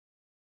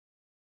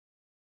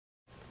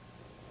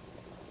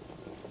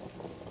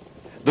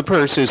The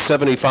purse is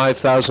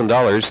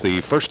 $75,000,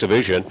 the first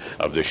division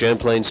of the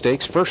Champlain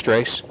Stakes first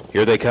race.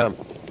 Here they come.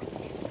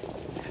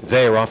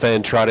 They're off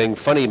and trotting.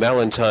 Funny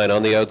Valentine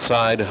on the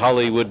outside.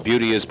 Hollywood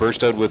Beauty has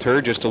burst out with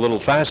her just a little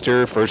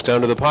faster. First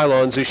down to the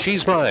pylons is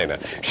She's Mine.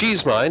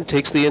 She's Mine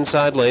takes the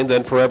inside lane,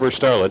 then Forever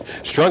Starlet.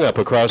 Strung up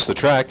across the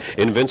track.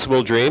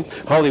 Invincible Dream.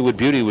 Hollywood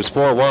Beauty was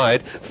 4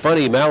 wide.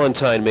 Funny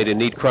Valentine made a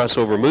neat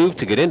crossover move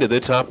to get into the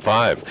top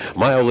 5.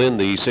 Mile in,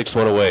 the 6th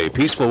one away.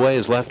 Peaceful Way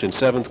is left in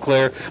 7th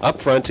clear. Up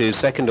front is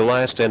second to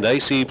last, and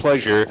Icy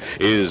Pleasure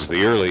is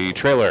the early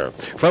trailer.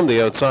 From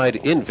the outside,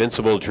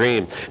 Invincible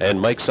Dream and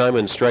Mike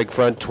Simon strike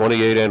front.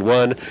 28 and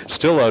 1.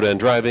 Still out and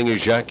driving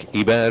is Jacques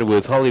Ibad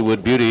with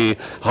Hollywood Beauty.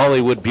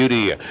 Hollywood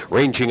Beauty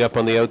ranging up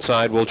on the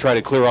outside will try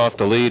to clear off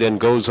the lead and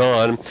goes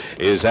on.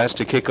 Is asked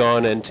to kick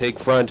on and take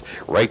front.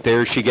 Right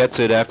there she gets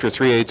it after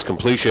 3/8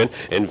 completion.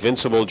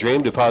 Invincible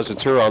Dream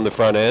deposits her on the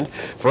front end.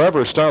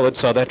 Forever Starlet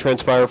saw that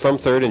transpire from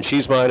 3rd, and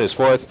She's Mine is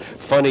 4th.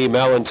 Funny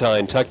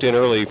Valentine tucked in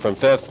early from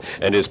 5th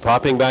and is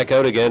popping back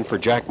out again for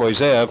Jack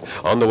Moiseev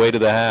on the way to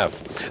the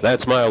half.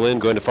 That's mile in,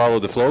 going to follow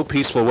the flow.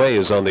 Peaceful Way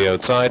is on the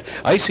outside.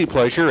 Icy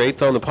Pleasure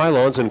 8th on the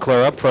pylons, and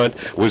Claire up front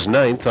was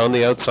 9th on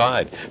the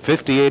outside.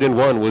 58 and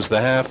 1 was the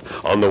half.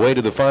 On the way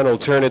to the final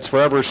turn, it's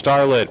Forever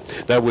Starlet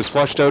that was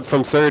flushed out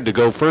from 3rd to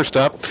go first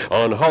up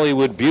on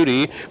Hollywood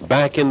Beauty.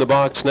 Back in the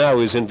box now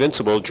is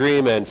Invincible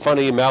Dream and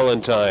Funny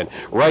Valentine.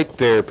 Right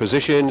there,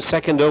 position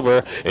 2nd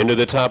over into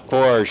the top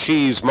 4.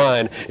 She's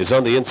Mine is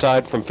on the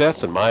inside from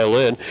 5th, and mile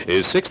in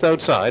is 6th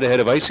outside ahead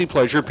of Icy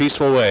Pleasure,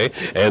 Peaceful Way,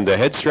 and the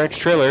head stretch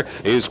trailer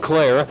is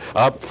Claire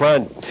up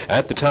front.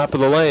 At the top of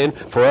the lane,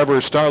 Forever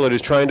Starlet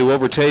is trying to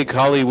overtake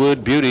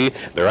Hollywood Beauty.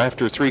 They're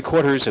after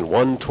 3/4 and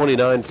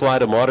 129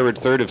 flat, a moderate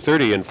third of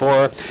 30 and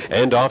 4.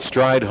 And off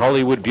stride,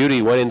 Hollywood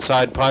Beauty went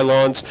inside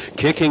pylons,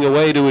 kicking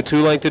away to a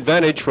 2-length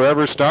advantage.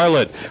 Forever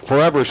Starlet.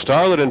 Forever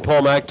Starlet and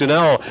Paul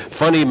MacDonell.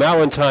 Funny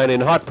Valentine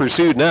in hot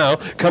pursuit now.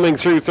 Coming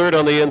through 3rd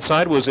on the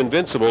inside was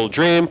Invincible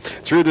Dream.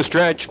 Through the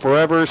stretch,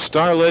 Forever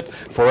Starlet.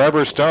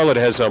 Forever Starlet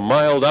has a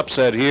mild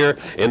upset here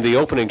in the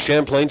opening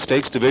Champlain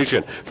Stakes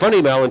division. Funny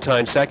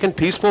Valentine 2nd.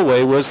 Peaceful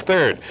Way was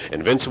 3rd.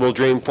 Invincible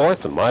Dream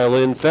 4th. And mile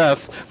in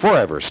 5th.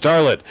 Forever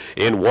Starlet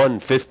in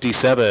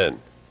 1:57.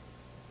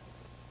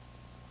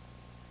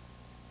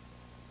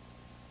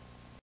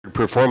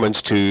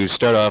 Performance to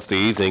start off the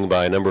evening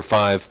by number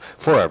 5,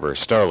 Forever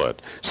Starlet.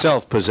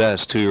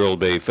 Self-possessed 2-year-old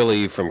bay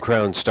filly from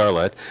Crown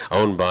Starlet,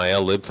 owned by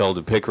Al Libfeld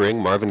of Pickering,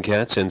 Marvin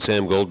Katz, and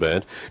Sam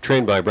Goldband,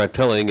 trained by Brett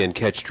Pilling and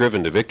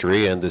catch-driven to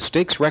victory, and the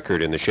stakes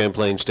record in the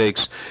Champlain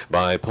Stakes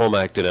by Paul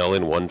MacDonell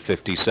in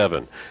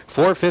 1:57.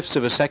 4/5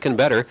 of a second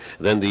better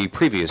than the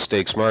previous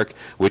stakes mark,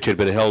 which had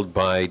been held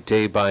by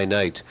Day by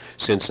Night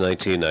since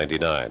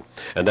 1999.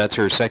 And that's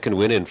her second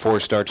win in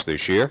 4 starts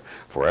this year.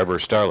 Forever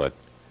Starlet.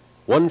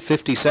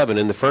 1:57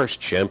 in the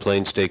first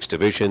Champlain Stakes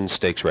Division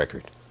stakes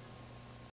record.